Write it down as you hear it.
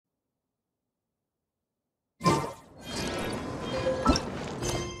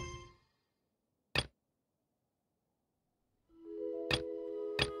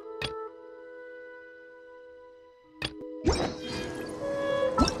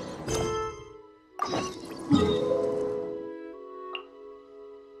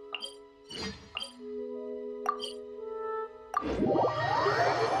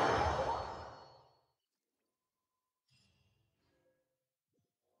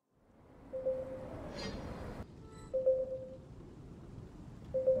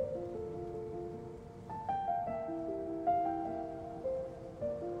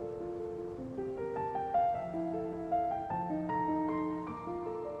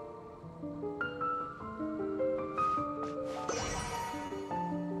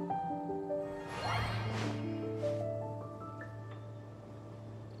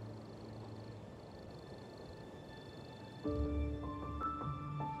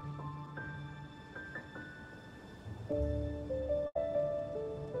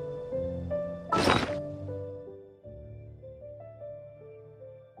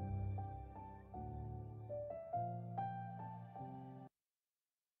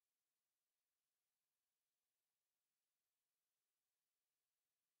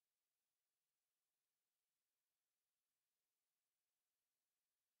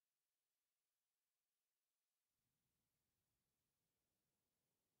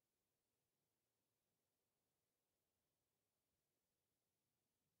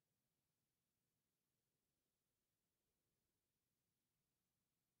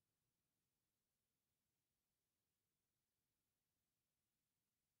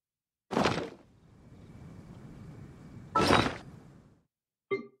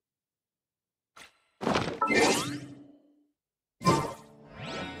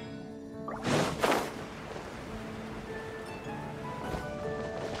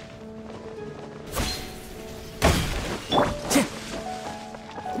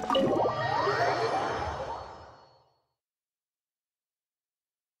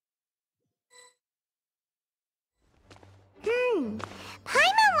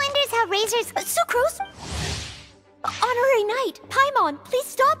Razor's... Sucrose! Honorary Knight, Paimon, please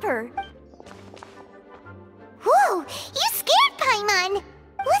stop her! Whoa, you scared Paimon!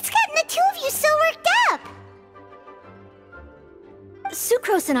 What's gotten the two of you so worked up?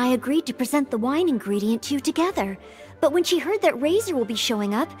 Sucrose and I agreed to present the wine ingredient to you together. But when she heard that Razor will be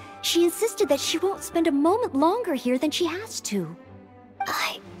showing up, she insisted that she won't spend a moment longer here than she has to.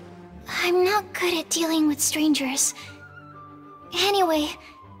 I'm not good at dealing with strangers. Anyway,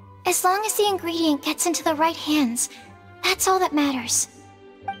 as long as the ingredient gets into the right hands, that's all that matters.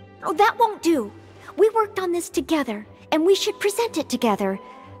 Oh, that won't do. We worked on this together, and we should present it together.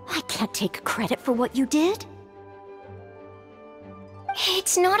 I can't take credit for what you did.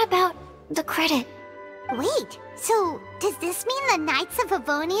 It's not about the credit. Wait, so does this mean the Knights of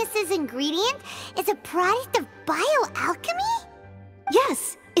Favonius' ingredient is a product of bioalchemy?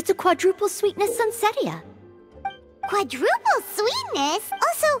 Yes, it's a quadruple sweetness Sunsetia. Quadruple sweetness?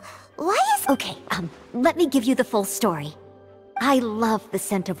 Also, why is... Okay, let me give you the full story. I love the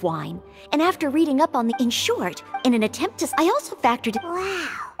scent of wine, and after reading up on in short, in an attempt to... I also factored... Wow.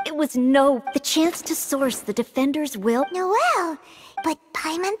 It was the chance to source the Defender's will... Noelle, but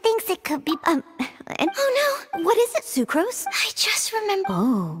Paimon thinks it could be... Oh no! What is it, Sucrose? I just remember...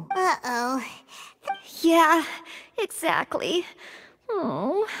 Oh. Uh-oh. Yeah, exactly.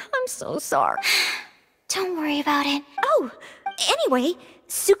 Oh, I'm so sorry. Don't worry about it. Oh, anyway,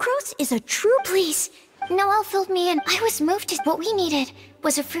 Sucrose is a true... Please. Noelle filled me in. I was moved to... What we needed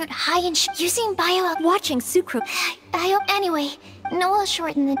was a fruit high in using Watching Sucrose... Anyway, Noelle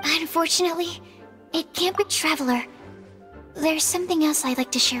shortened it. Unfortunately, it can't be Traveler. There's something else I'd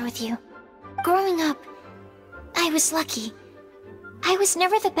like to share with you. Growing up, I was lucky. I was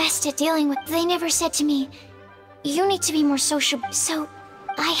never the best at dealing with... They never said to me, you need to be more sociable. So,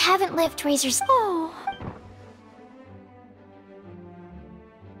 I haven't lived Razor's... Oh.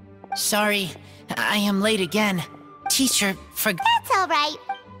 Sorry, I am late again. Teacher forgot. That's all right.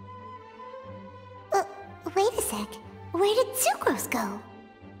 Wait a sec. Where did Sucrose go?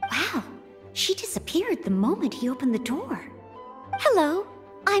 Wow, she disappeared the moment he opened the door. Hello,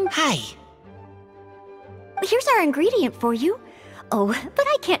 Hi. Here's our ingredient for you. Oh, but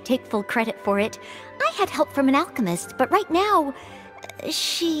I can't take full credit for it. I had help from an alchemist, but right now...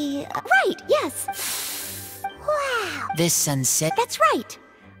 Right, yes. Wow. This sunset. That's right.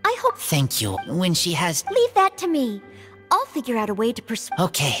 I hope... Thank you. When she has... Leave that to me. I'll figure out a way to persuade...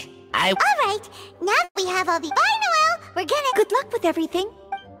 Okay, All right, now that we have all the... Bye, Noelle! We're gonna... Good luck with everything.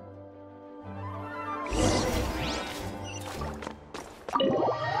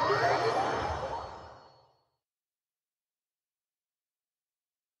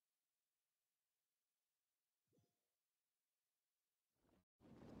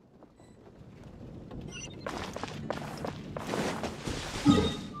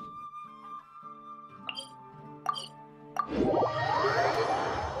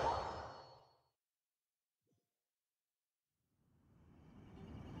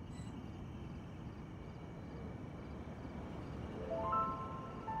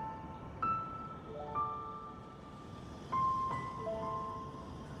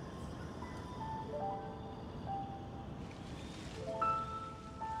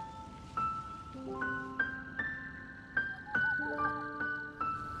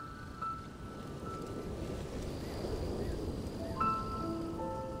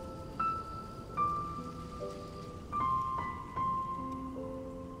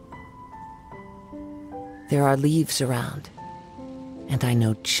 There are leaves around, and I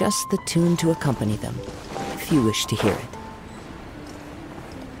know just the tune to accompany them, if you wish to hear it.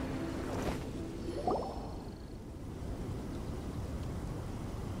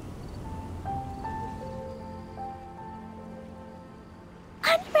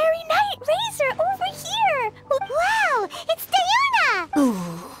 Honorary Knight Razor, over here! Wow, it's Diana!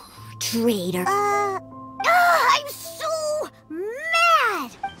 Ooh, traitor. I'm so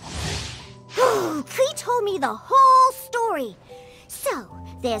mad! Klee told me the whole story. So,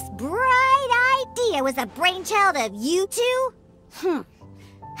 this bright idea was a brainchild of you two?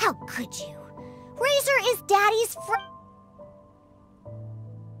 How could you? Razor is Daddy's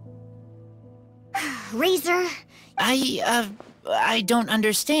Razor? I don't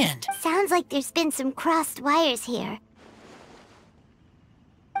understand. Sounds like there's been some crossed wires here.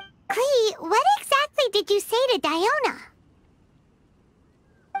 Klee, what exactly did you say to Diona?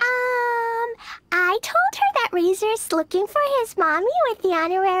 I told her that Razor's looking for his mommy with the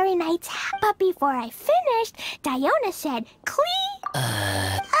honorary knight's hat. But before I finished, Diona said, Klee?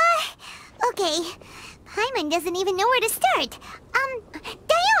 Okay. Paimon doesn't even know where to start.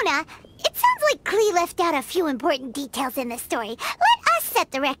 Diona, it sounds like Klee left out a few important details in the story. Let just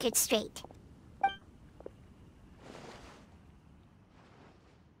set the record straight.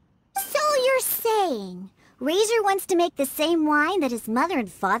 So you're saying Razor wants to make the same wine that his mother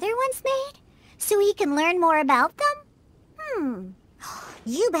and father once made? So he can learn more about them?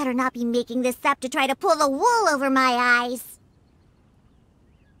 You better not be making this up to try to pull the wool over my eyes.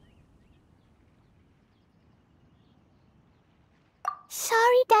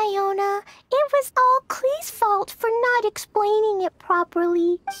 Sorry, Diona. It was all Klee's fault for not explaining it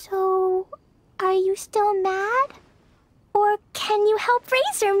properly. So, are you still mad? Or can you help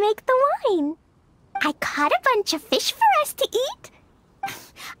Razor make the wine? I caught a bunch of fish for us to eat.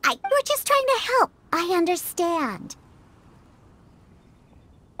 We're just trying to help. I understand.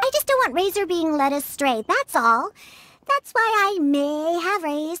 I just don't want Razor being led astray, that's all. That's why I may have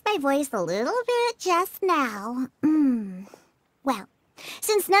raised my voice a little bit just now. Well,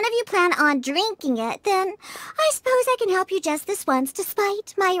 since none of you plan on drinking it, then I suppose I can help you just this once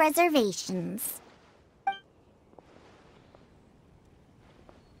despite my reservations.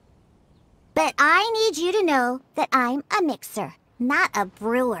 But I need you to know that I'm a mixer, not a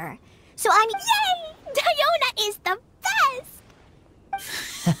brewer. So I'm... Yay! Diona is the best!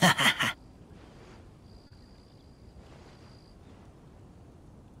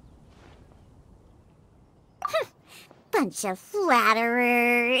 Bunch of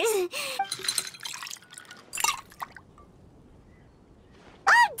flatterers.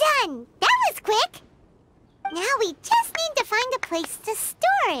 All done! That was quick! Now we just need to find a place to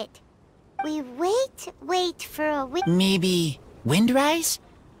store it. We wait for a wind... Maybe Windrise?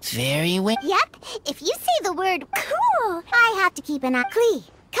 Very wind... Yep, if you say the word cool, I have to keep an eye. Klee,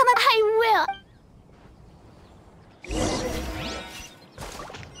 come up. I will.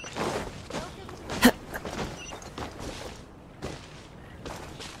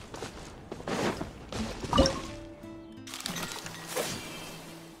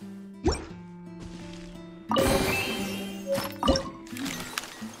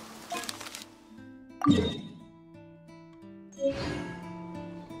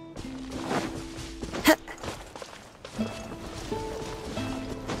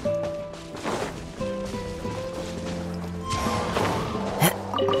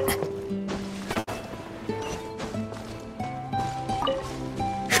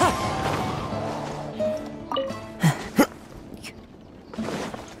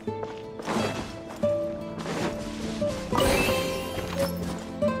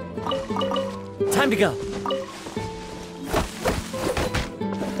 Time to go.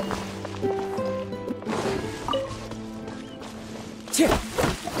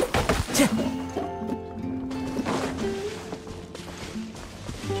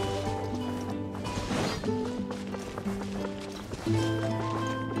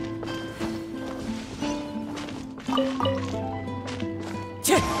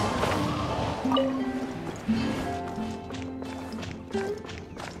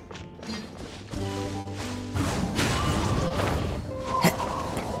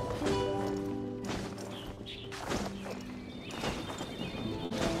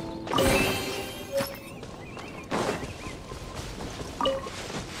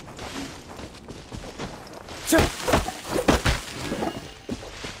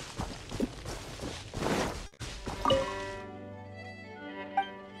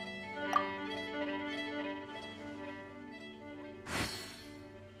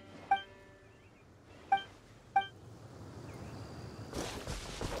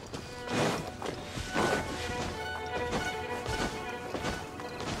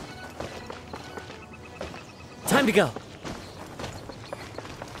 Time to go.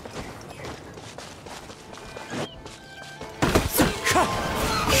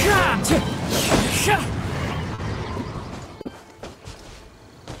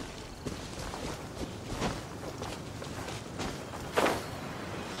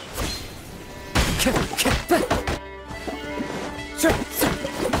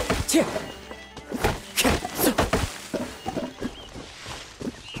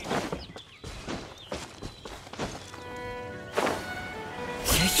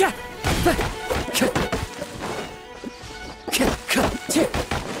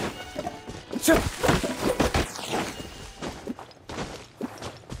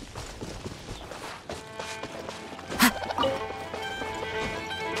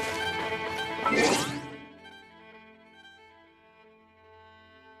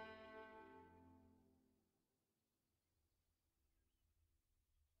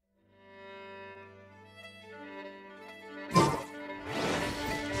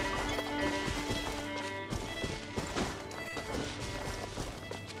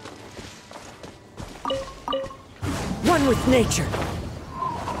 One with nature.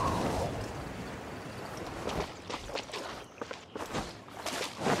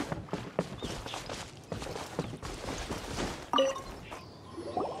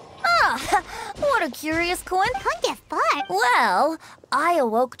 Well, I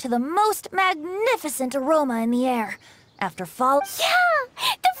awoke to the most magnificent aroma in the air. After fall... Yeah!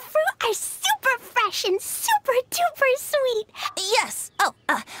 The fruit are super fresh and super duper sweet! Yes! Oh,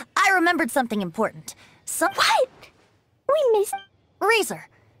 I remembered something important. What? We missed... Razor,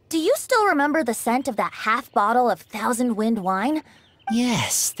 do you still remember the scent of that half bottle of Thousand Wind wine?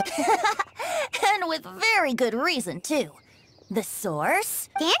 Yes. And with very good reason, too. The source?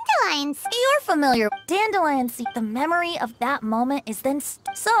 Dandelions! You're familiar. Dandelion seed. The memory of that moment is then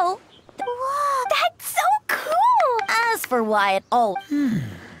so... Whoa, that's so cool! As for why it all...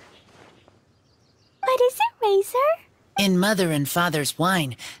 What is it, Razor? In Mother and Father's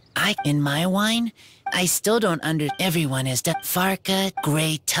wine, in my wine, I still don't everyone is Farka,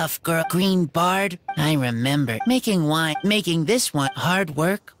 Gray Tough Girl, Green Bard. I remember making this one hard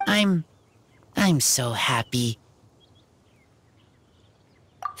work. I'm so happy.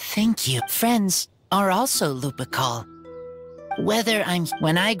 Thank you. Friends are also Lupical.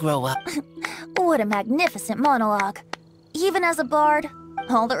 When I grow up. What a magnificent monologue. Even as a bard,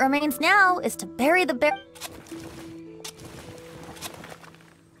 all that remains now is to bury the bear.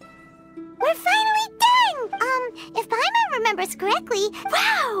 We're finally done! If Paimon remembers correctly,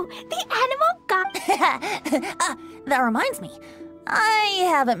 wow! The animal got... That reminds me. I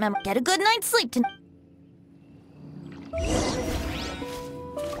haven't Get a good night's sleep tonight.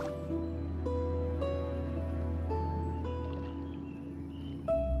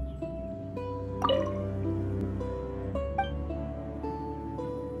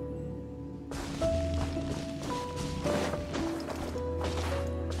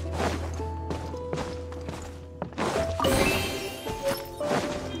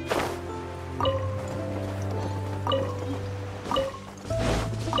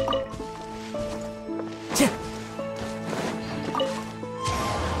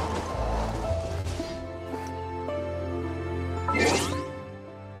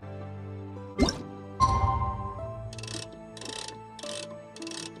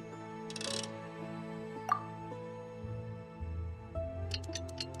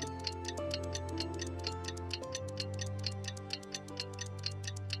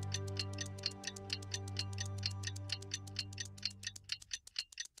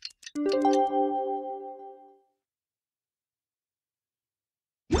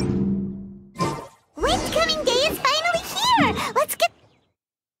 Windcoming Day is finally here! Let's get...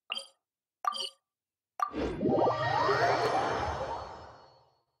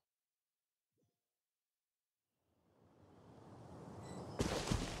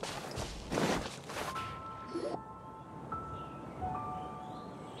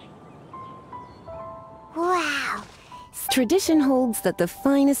 Wow. Tradition holds that the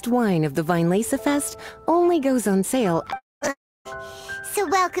finest wine of the Vinelasa Fest only goes on sale. So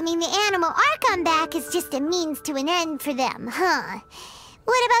welcoming the animal Archon back is just a means to an end for them, huh?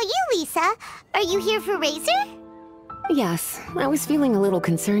 What about you, Lisa? Are you here for Razor? Yes, I was feeling a little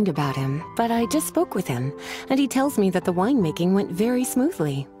concerned about him, but I just spoke with him, and he tells me that the winemaking went very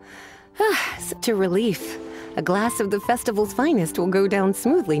smoothly. Such a relief. A glass of the festival's finest will go down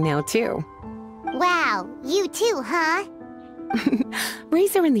smoothly now, too. Wow, you too, huh?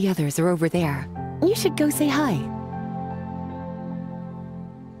 Razor and the others are over there. You should go say hi.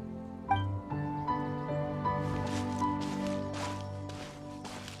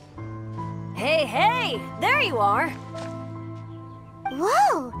 Hey, there you are.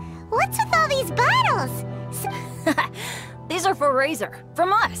 Whoa, what's with all these bottles? These are for Razor,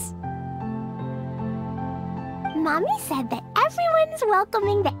 from us. Mommy said that everyone's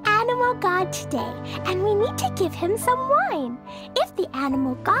welcoming the animal god today, and we need to give him some wine. If the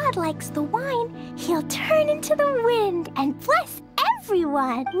animal god likes the wine, he'll turn into the wind and bless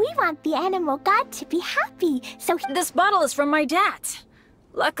everyone. We want the animal god to be happy, so This bottle is from my dad's.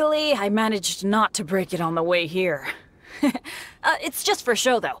 Luckily, I managed not to break it on the way here. It's just for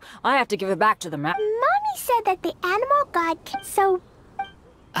show, though. I have to give it back to the Mommy said that the animal god can... So...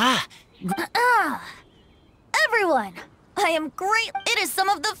 Everyone, I am great. It is some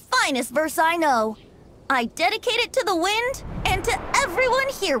of the finest verse I know. I dedicate it to the wind and to everyone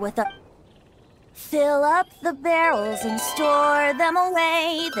here with us. Fill up the barrels and store them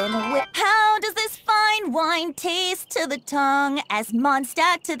away. Then how does this fine wine taste to the tongue as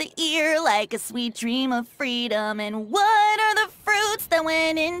Mondstadt to the ear like a sweet dream of freedom? And what are the fruits that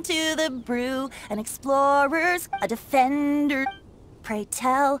went into the brew? An explorer's, a defender. Pray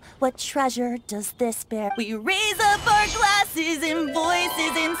tell, what treasure does this bear? We raise up our glasses and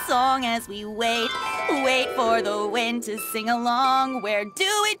voices in song as we wait for the wind to sing along. Where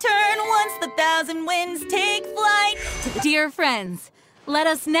do we turn once the thousand winds take flight? Dear friends, let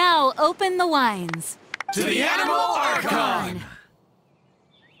us now open the wines. To the Animal Archon!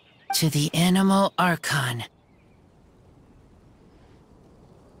 To the Animal Archon.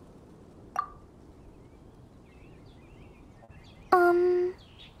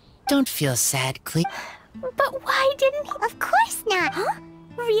 Don't feel sad, Clea. But why didn't he? Of course not. Huh?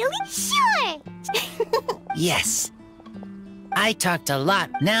 Really? Sure. Yes. I talked a lot.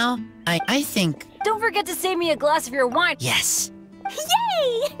 Now, I think... Don't forget to save me a glass of your wine. Yes.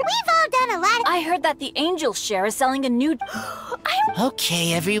 Yay! We've all done a lot of... I heard that the Angel Share is selling a new...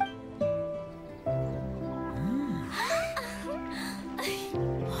 Okay,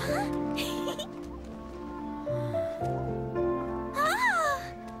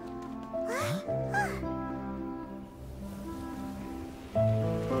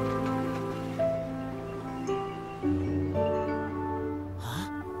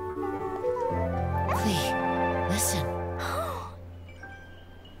 Listen.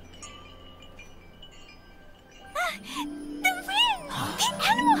 The ring! The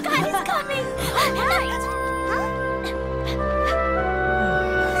Animal God is coming! Right!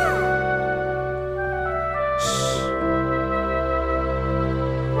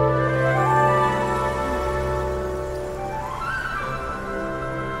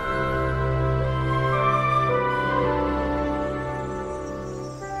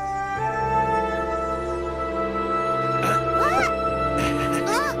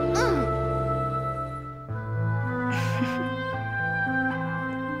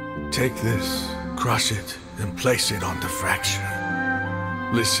 Take this, crush it, and place it on the fracture.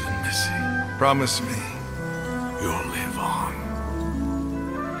 Listen, Missy. Promise me you'll live on.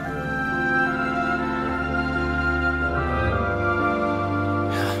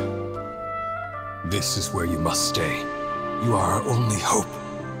 This is where you must stay. You are our only hope.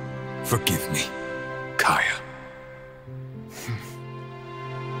 Forgive me, Kaya.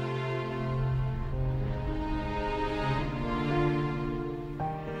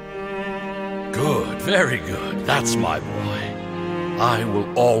 Good, very good. That's my boy. I will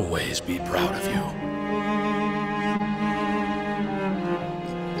always be proud of you.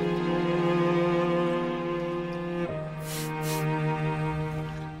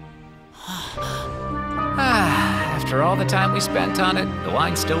 After all the time we spent on it, the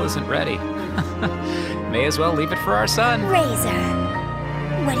wine still isn't ready. May as well leave it for our son. Razor.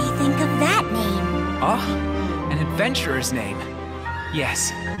 What do you think of that name? Oh, an adventurer's name.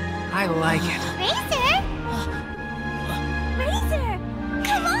 Yes, I like it. Razor? Razor!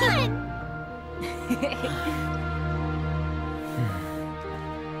 Come on!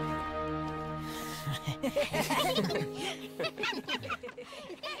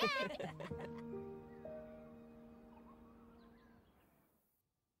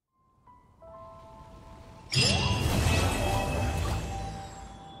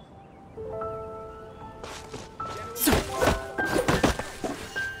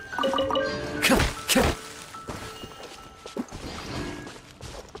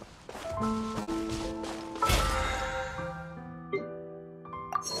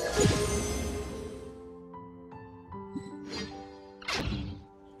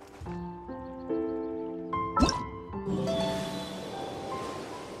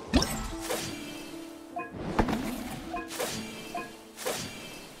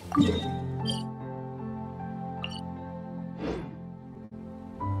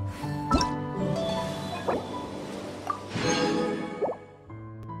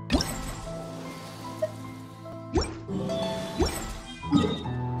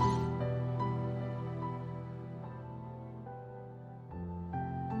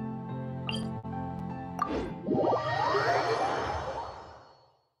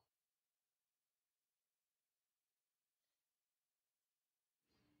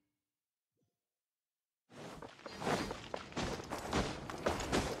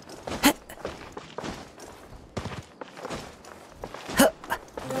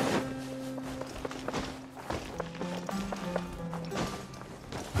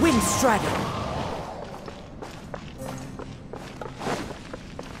 Strider.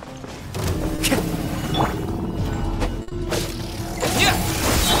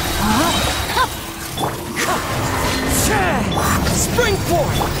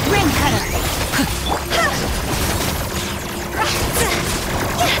 Springboard! Ring cutter!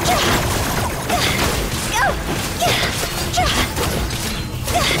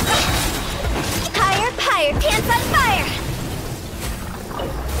 Higher, higher, pants on fire!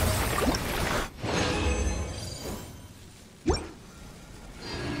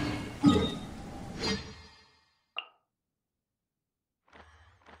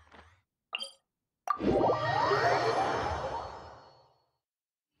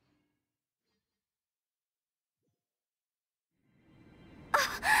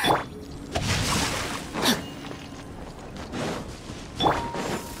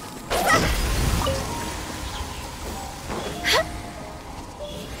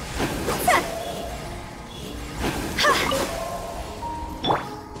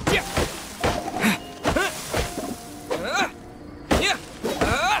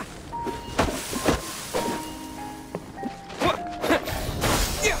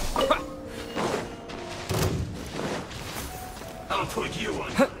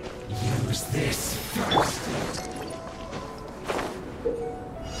 Finish this first.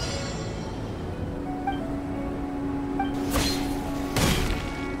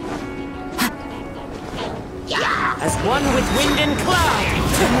 As one with wind and cloud!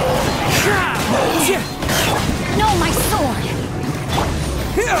 No, my sword!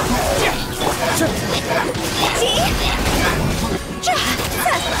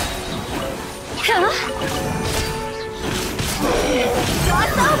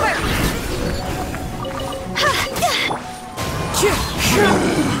 Cross over!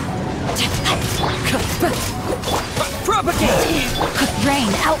 Propagate!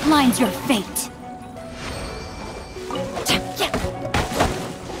 Rain outlines your fate.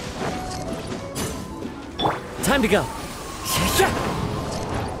 Time to go.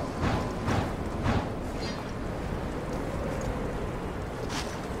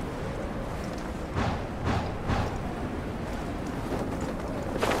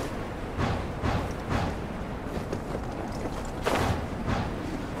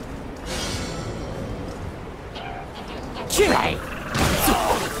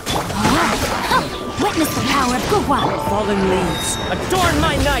 Witness the power of Gugwa! Fallen leaves, adorn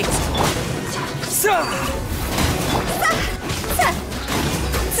my night!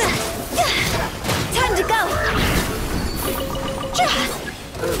 Time to go!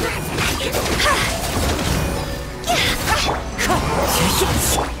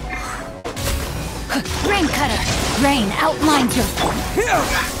 Rain cutter! Rain outlines your...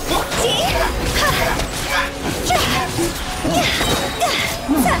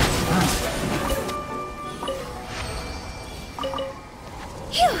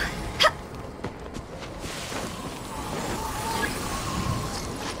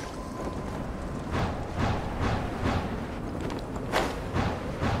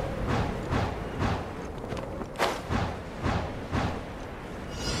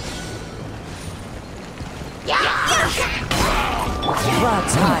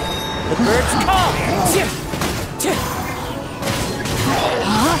 Clouds high, the birds call!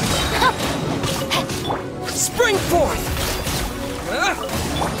 Spring forth!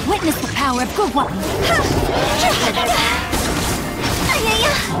 Witness the power of Gugwa!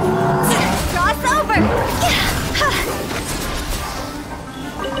 Cross over!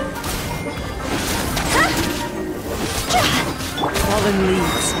 Fallen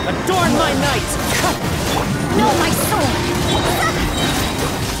leaves, adorn my night! No, my sword!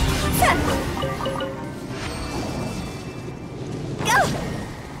 Go!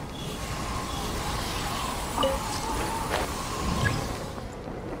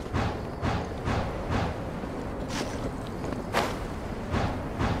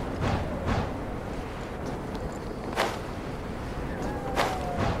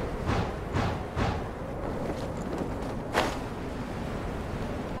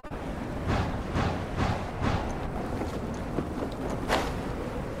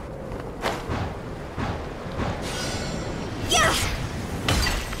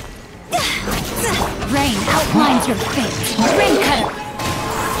 Rain outlines your fate! Rain cutter!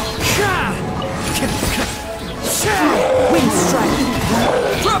 Wind strike!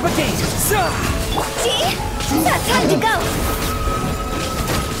 Propagate! See? Time to go!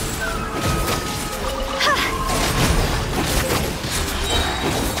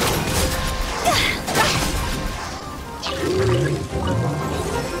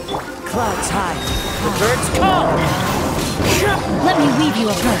 Clouds high, the birds call! Let me weave you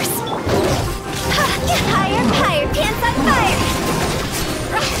a verse. Higher, higher, pants on fire!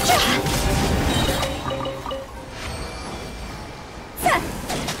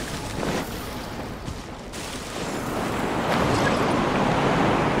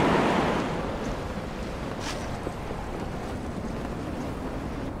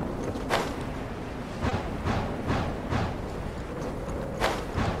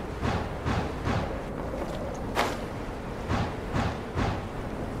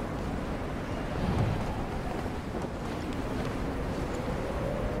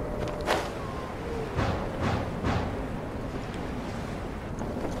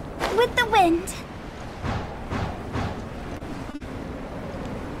 With the wind.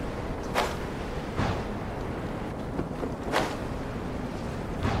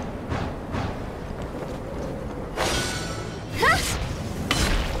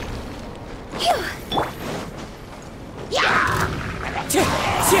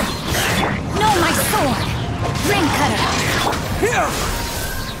 No, my sword! Rain cutter!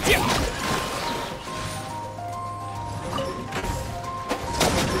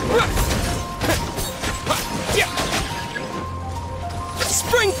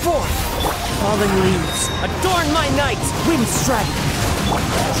 Spring forth! Fallen leaves, adorn my night! Wind strike!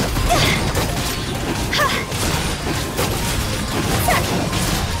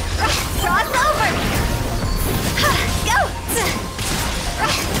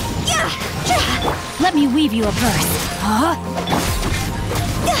 leave you a verse. Huh?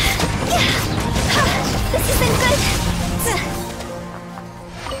 This isn't good.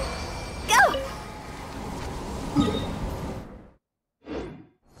 Go!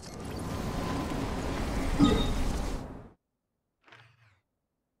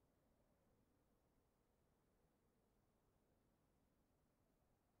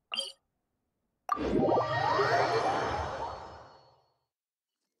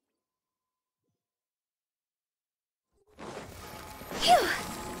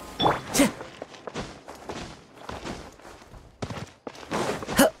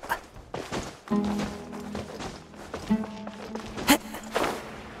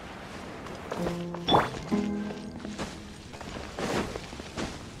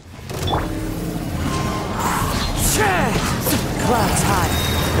 Clouds high.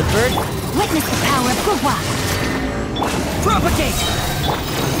 The bird. Witness the power of Gua. Propagate!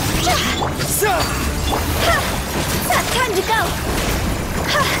 Time to go!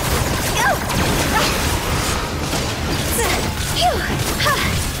 Go!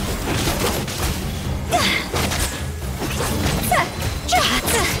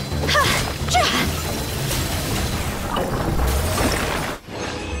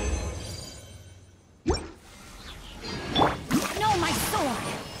 No, my sword!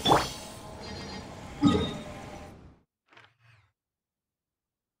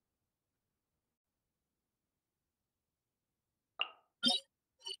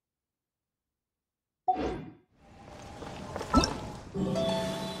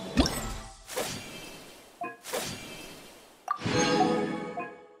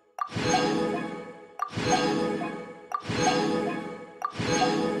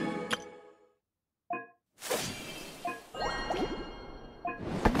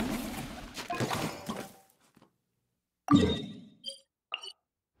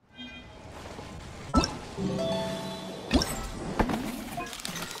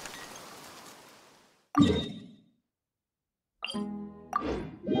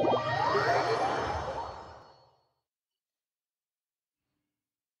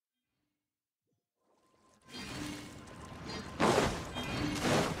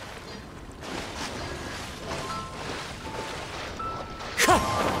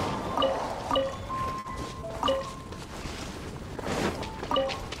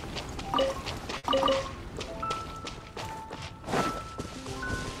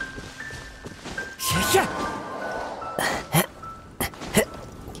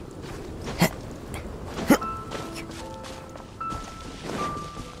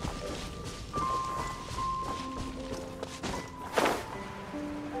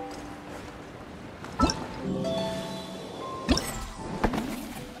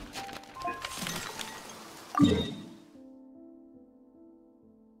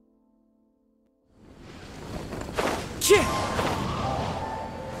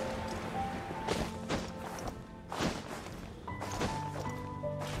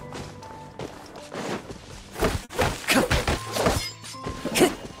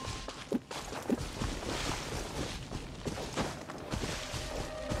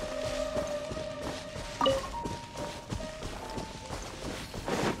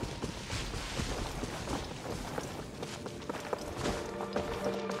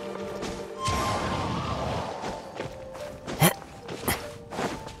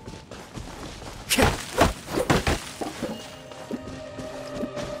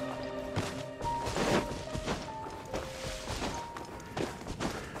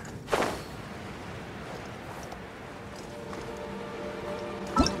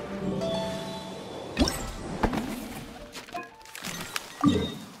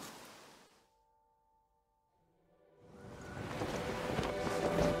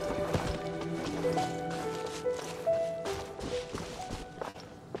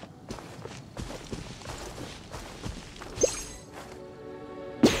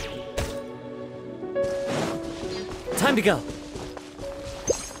 Time to go.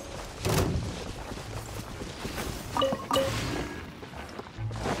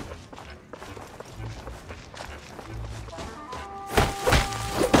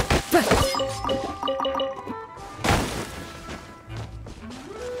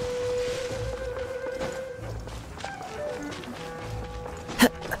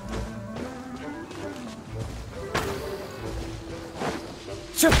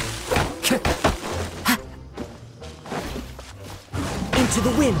 Into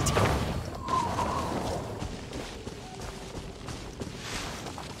the wind.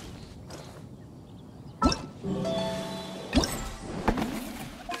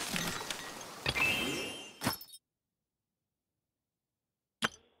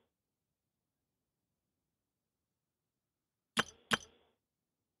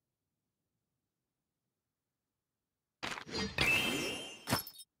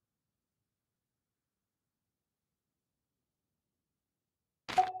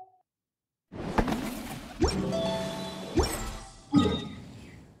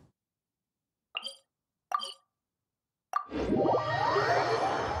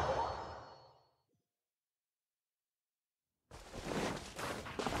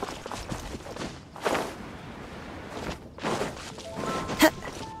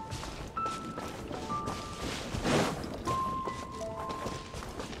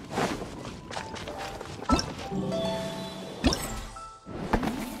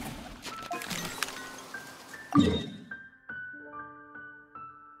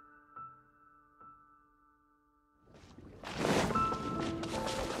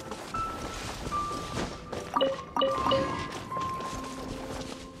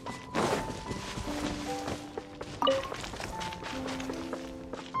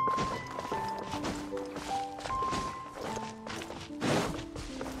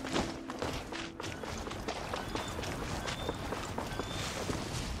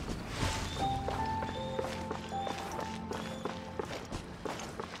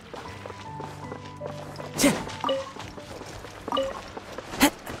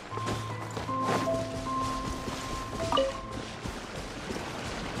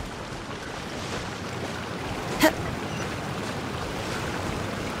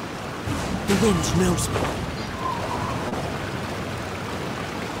 The wind knows me.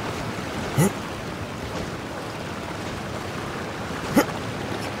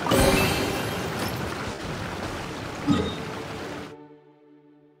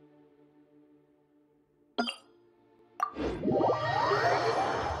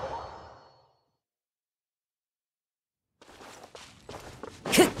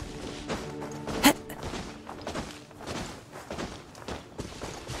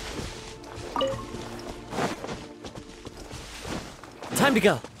 Time to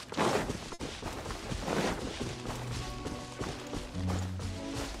go.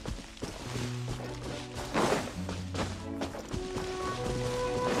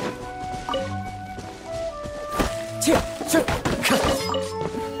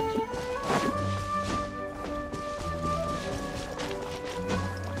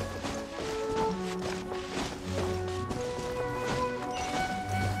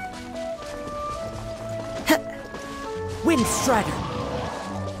 Wind Strider.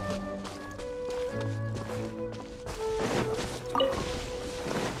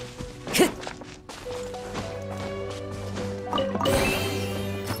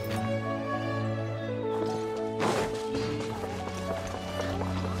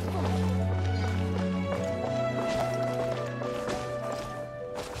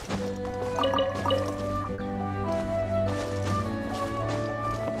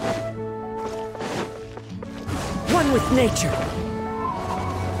 One with nature.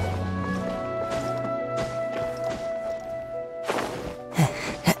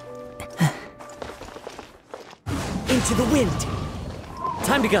 Into the wind.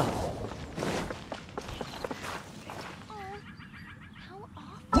 Time to go.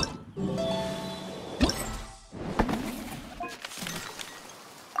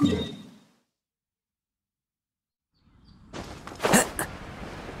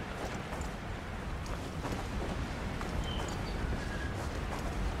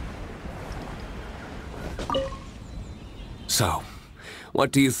 So,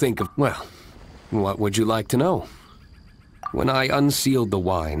 what do you think of... Well, what would you like to know? When I unsealed the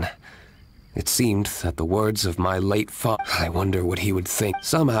wine, it seemed that the words of my late father... I wonder what he would think.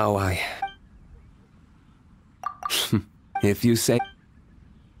 Somehow I... If you say...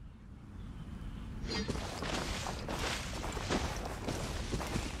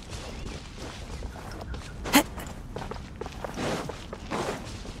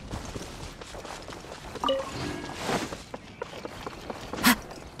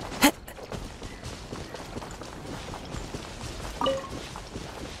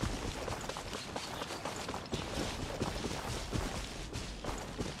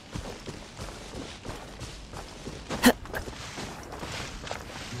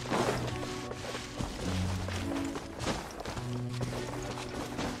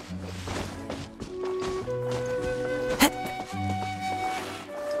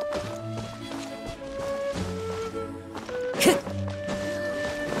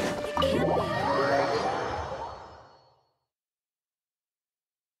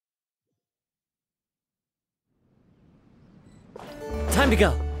 Time to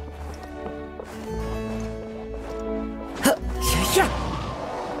go.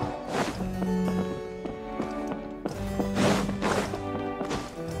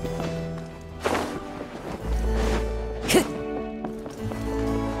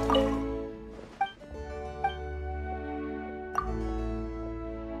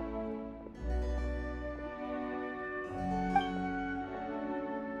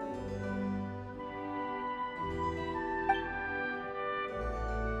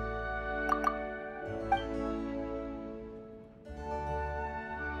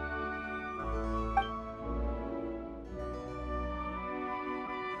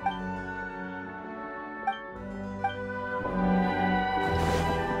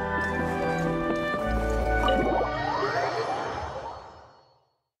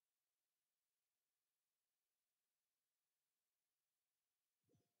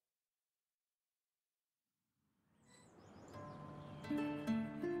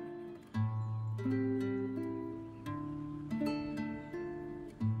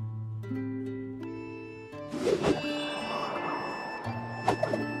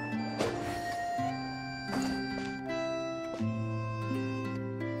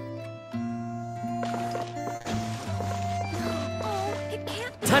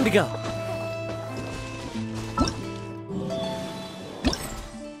 Time to go.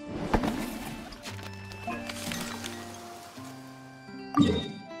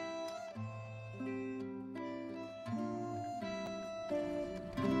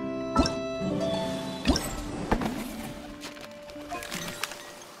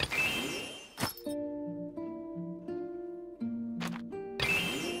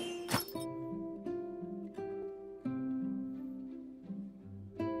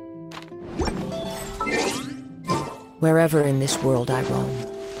 Wherever in this world I roam,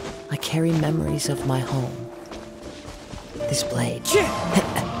 I carry memories of my home. This blade.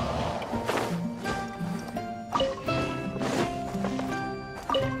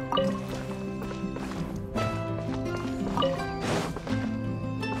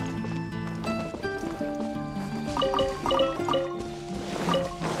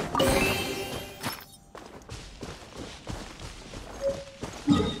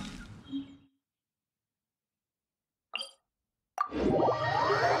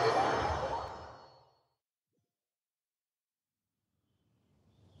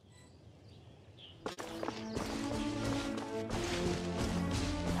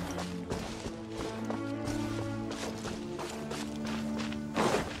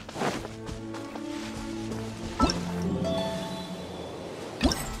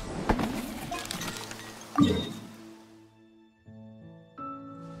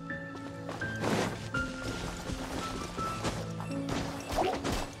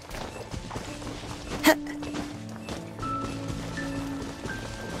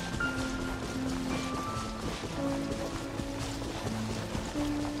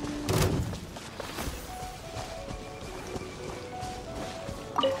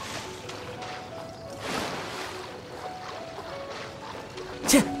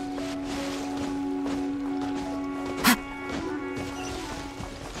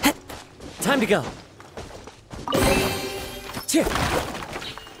 Time to go.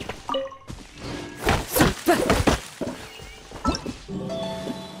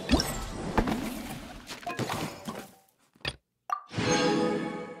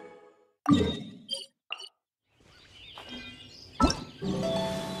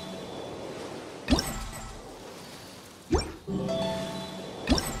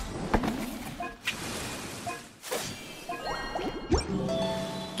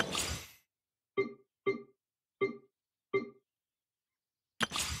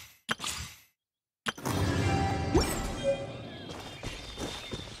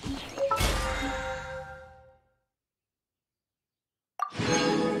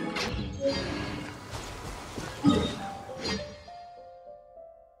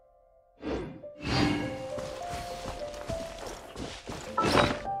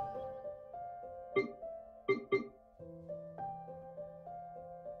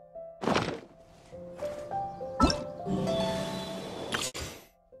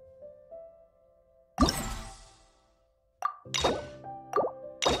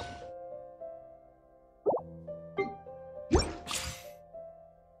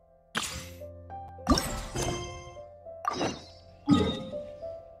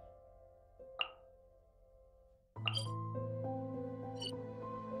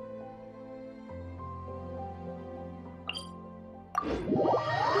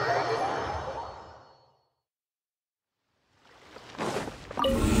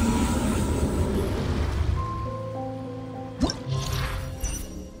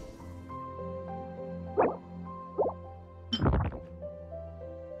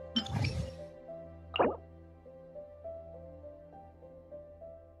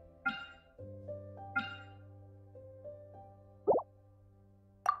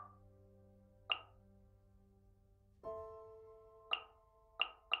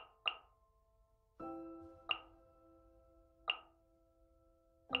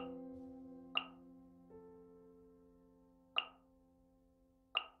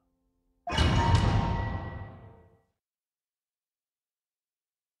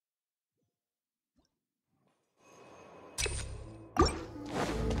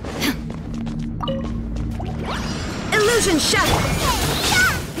 Illusion shattered!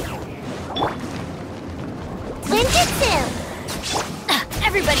 Ninjutsu!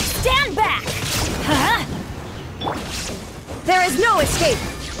 Everybody stand back! Huh? There is no escape!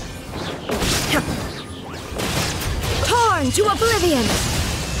 Torn to oblivion!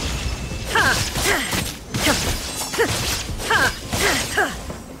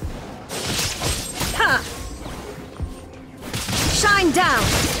 Shine down!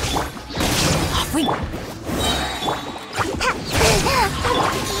 Off we...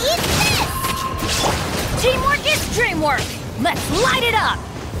 Teamwork is dreamwork! Let's light it up!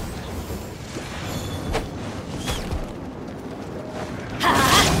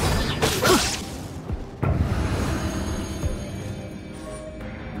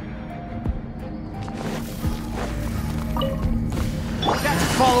 That's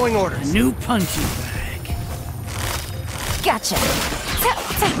following orders. A new punching bag. Gotcha!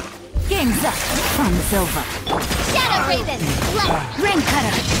 Game's up. Fun's over. Shadow Raven! Light! Rain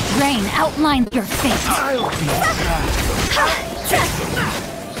Cutter! Rain, outline your fate!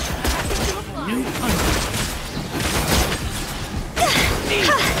 New punching. knee!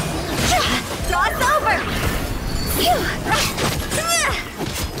 Crossover!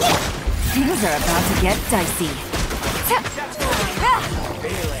 Things are about to get dicey.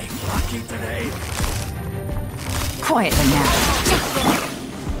 Feeling lucky today. Quietly now.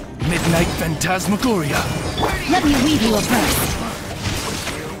 Midnight Phantasmagoria. Let me weave you a verse.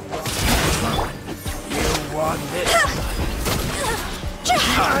 You won this.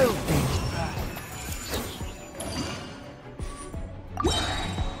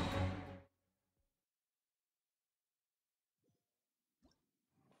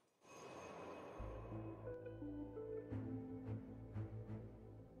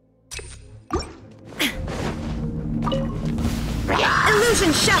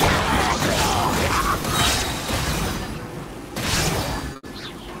 Illusion shut!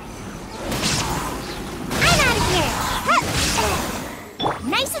 I'm out of here!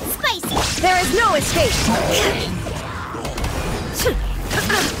 Nice and spicy! There is no escape!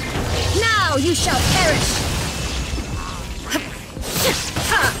 Now you shall perish!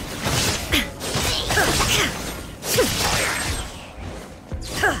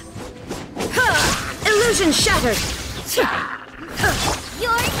 Illusion shattered!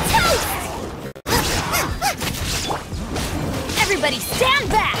 You're toast! Everybody stand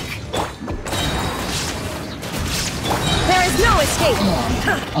back! There is no escape!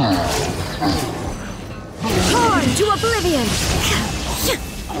 Torn to oblivion!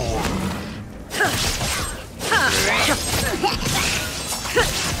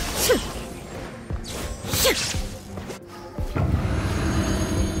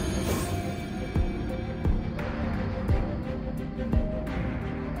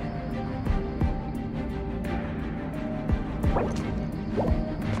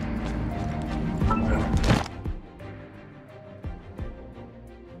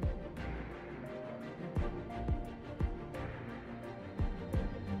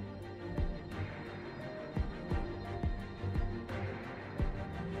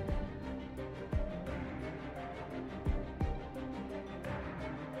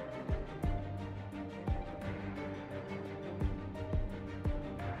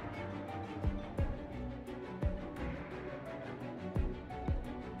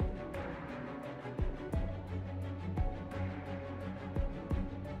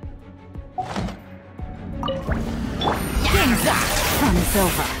 Game's up. Fun is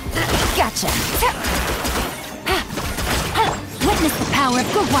over. Gotcha. Witness the power of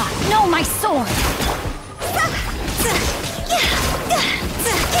Gua. Know my sword.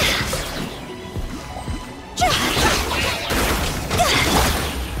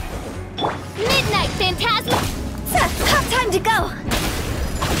 Midnight Phantasm! Time to go!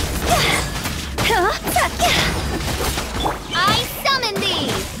 I summon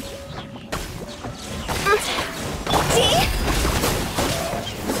thee!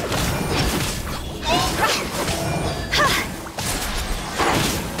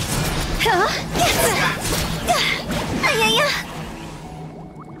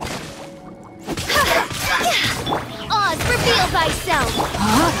 Oz, reveal thyself!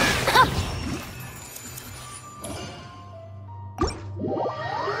 Huh?